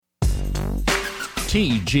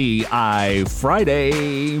TGI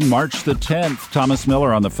Friday, March the 10th. Thomas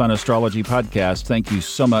Miller on the Fun Astrology Podcast. Thank you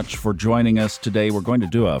so much for joining us today. We're going to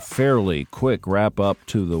do a fairly quick wrap-up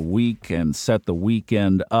to the week and set the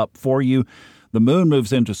weekend up for you. The moon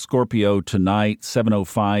moves into Scorpio tonight,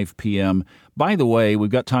 7:05 p.m. By the way, we've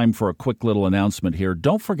got time for a quick little announcement here.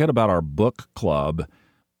 Don't forget about our book club,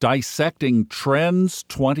 Dissecting Trends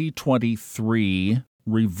 2023.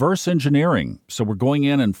 Reverse engineering. So we're going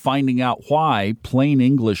in and finding out why plain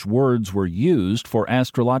English words were used for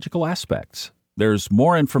astrological aspects. There's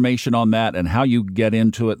more information on that and how you get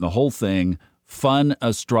into it and the whole thing,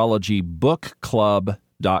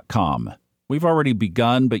 funastrologybookclub.com. We've already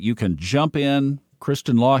begun, but you can jump in.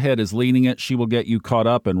 Kristen Lawhead is leading it. She will get you caught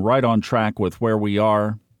up and right on track with where we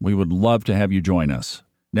are. We would love to have you join us.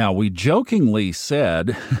 Now, we jokingly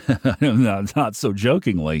said, not so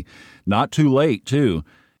jokingly, not too late, too,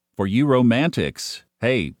 for you romantics,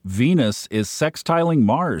 hey, Venus is sextiling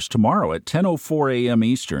Mars tomorrow at 10:04 a.m.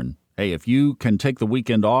 Eastern. Hey, if you can take the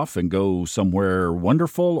weekend off and go somewhere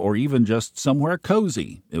wonderful or even just somewhere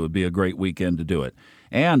cozy, it would be a great weekend to do it.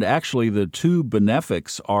 And actually, the two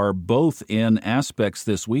benefics are both in aspects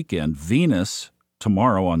this weekend. Venus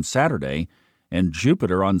tomorrow on Saturday, and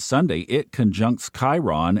Jupiter on Sunday. It conjuncts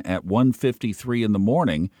Chiron at 1:53 in the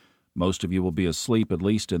morning. Most of you will be asleep, at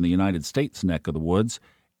least in the United States neck of the woods.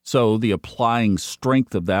 So the applying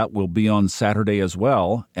strength of that will be on Saturday as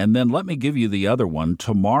well. And then let me give you the other one.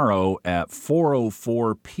 Tomorrow at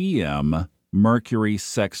 4:04 p.m., Mercury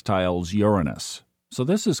sextiles Uranus. So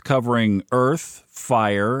this is covering earth,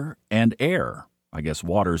 fire, and air. I guess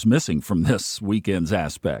water's missing from this weekend's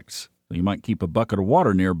aspects. You might keep a bucket of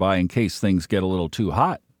water nearby in case things get a little too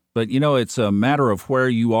hot. But, it's a matter of where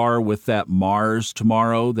you are with that Mars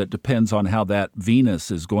tomorrow that depends on how that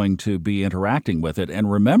Venus is going to be interacting with it.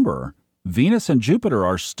 And remember, Venus and Jupiter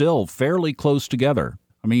are still fairly close together.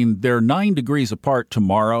 I mean, they're 9 degrees apart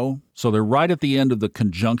tomorrow, so they're right at the end of the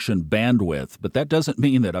conjunction bandwidth. But that doesn't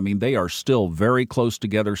mean that, they are still very close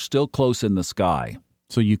together, still close in the sky.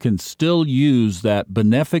 So you can still use that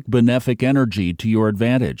benefic energy to your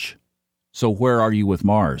advantage. So where are you with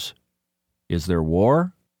Mars? Is there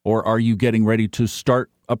war? Or are you getting ready to start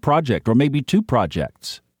a project or maybe two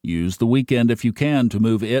projects? Use the weekend if you can to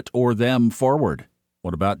move it or them forward.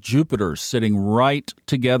 What about Jupiter sitting right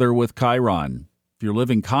together with Chiron? If you're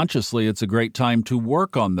living consciously, it's a great time to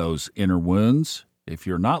work on those inner wounds. If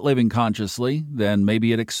you're not living consciously, then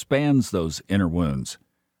maybe it expands those inner wounds.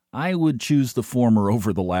 I would choose the former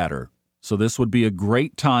over the latter. So this would be a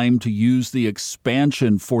great time to use the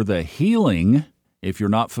expansion for the healing. If you're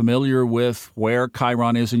not familiar with where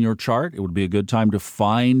Chiron is in your chart, it would be a good time to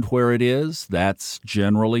find where it is. That's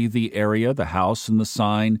generally the area, the house and the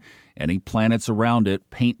sign. Any planets around it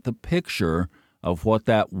paint the picture of what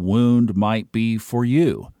that wound might be for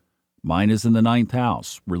you. Mine is in the 9th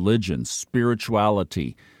house, religion,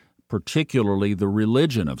 spirituality, particularly the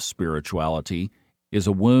religion of spirituality, is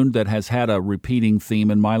a wound that has had a repeating theme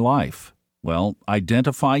in my life. Well,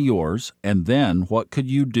 identify yours, and then what could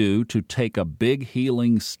you do to take a big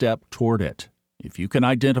healing step toward it? If you can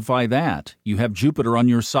identify that, you have Jupiter on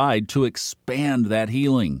your side to expand that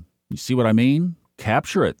healing. You see what I mean?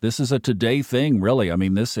 Capture it. This is a today thing, really.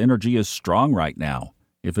 This energy is strong right now.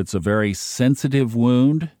 If it's a very sensitive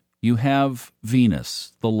wound, you have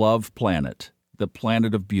Venus, the love planet, the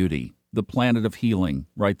planet of beauty, the planet of healing,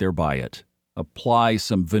 right there by it. Apply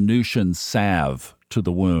some Venusian salve to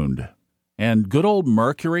the wound. And good old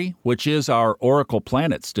Mercury, which is our oracle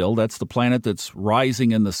planet still, that's the planet that's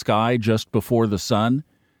rising in the sky just before the sun,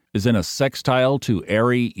 is in a sextile to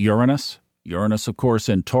airy Uranus. Uranus, of course,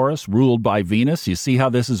 in Taurus, ruled by Venus. You see how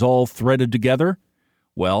this is all threaded together?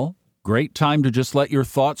 Well, great time to just let your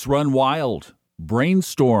thoughts run wild.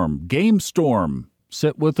 Brainstorm, game storm.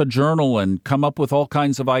 Sit with a journal and come up with all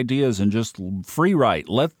kinds of ideas and just free write.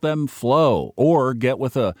 Let them flow. Or get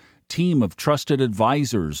with a team of trusted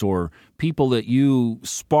advisors or people that you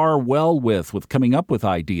spar well with coming up with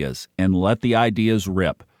ideas and let the ideas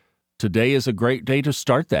rip. Today is a great day to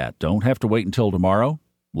start that. Don't have to wait until tomorrow.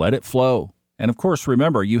 Let it flow. And of course,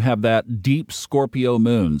 remember, you have that deep Scorpio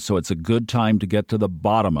moon, so it's a good time to get to the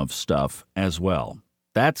bottom of stuff as well.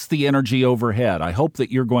 That's the energy overhead. I hope that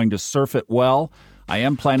you're going to surf it well. I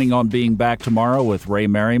am planning on being back tomorrow with Ray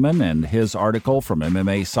Merriman and his article from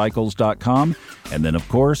MMAcycles.com. And then, of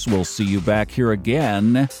course, we'll see you back here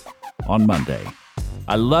again on Monday.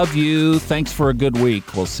 I love you. Thanks for a good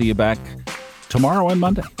week. We'll see you back tomorrow and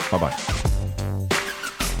Monday. Bye-bye.